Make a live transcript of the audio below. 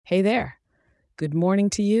Hey there. Good morning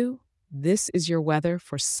to you. This is your weather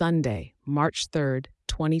for Sunday, March 3rd,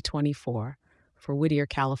 2024, for Whittier,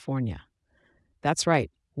 California. That's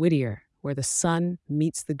right, Whittier, where the sun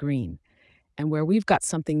meets the green, and where we've got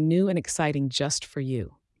something new and exciting just for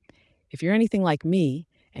you. If you're anything like me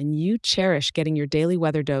and you cherish getting your daily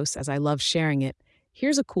weather dose as I love sharing it,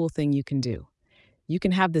 here's a cool thing you can do. You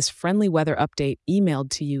can have this friendly weather update emailed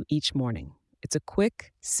to you each morning. It's a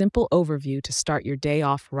quick, simple overview to start your day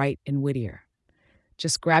off right in Whittier.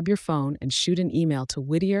 Just grab your phone and shoot an email to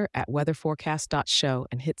whittier@weatherforecast.show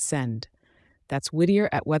and hit send. That's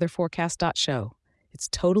whittier@weatherforecast.show. It's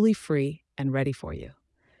totally free and ready for you.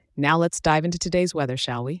 Now let's dive into today's weather,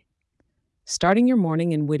 shall we? Starting your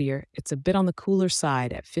morning in Whittier, it's a bit on the cooler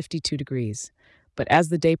side at 52 degrees. But as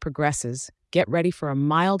the day progresses, get ready for a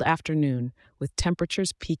mild afternoon with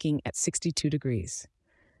temperatures peaking at 62 degrees.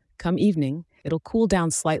 Come evening, it'll cool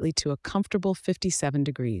down slightly to a comfortable 57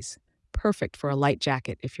 degrees, perfect for a light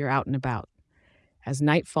jacket if you're out and about. As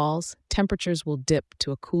night falls, temperatures will dip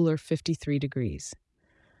to a cooler 53 degrees.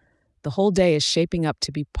 The whole day is shaping up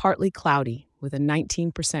to be partly cloudy with a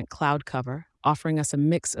 19% cloud cover, offering us a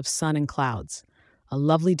mix of sun and clouds. A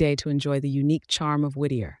lovely day to enjoy the unique charm of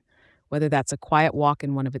Whittier, whether that's a quiet walk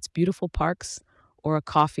in one of its beautiful parks or a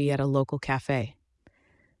coffee at a local cafe.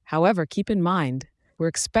 However, keep in mind, we're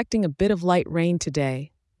expecting a bit of light rain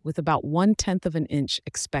today, with about 1/10 of an inch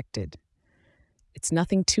expected. It's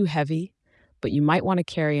nothing too heavy, but you might want to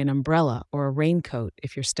carry an umbrella or a raincoat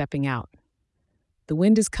if you're stepping out. The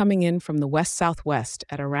wind is coming in from the west-southwest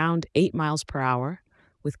at around 8 miles per hour,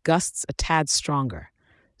 with gusts a tad stronger,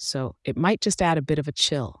 so it might just add a bit of a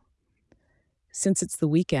chill. Since it's the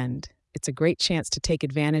weekend, it's a great chance to take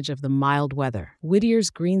advantage of the mild weather. Whittier's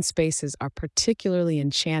green spaces are particularly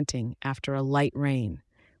enchanting after a light rain,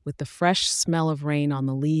 with the fresh smell of rain on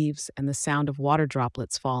the leaves and the sound of water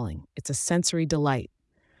droplets falling. It's a sensory delight.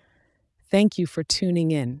 Thank you for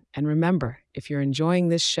tuning in, and remember, if you're enjoying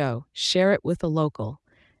this show, share it with a local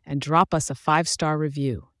and drop us a 5-star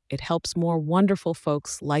review. It helps more wonderful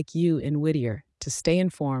folks like you in Whittier to stay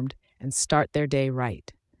informed and start their day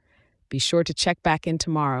right. Be sure to check back in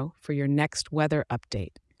tomorrow for your next weather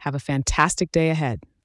update. Have a fantastic day ahead.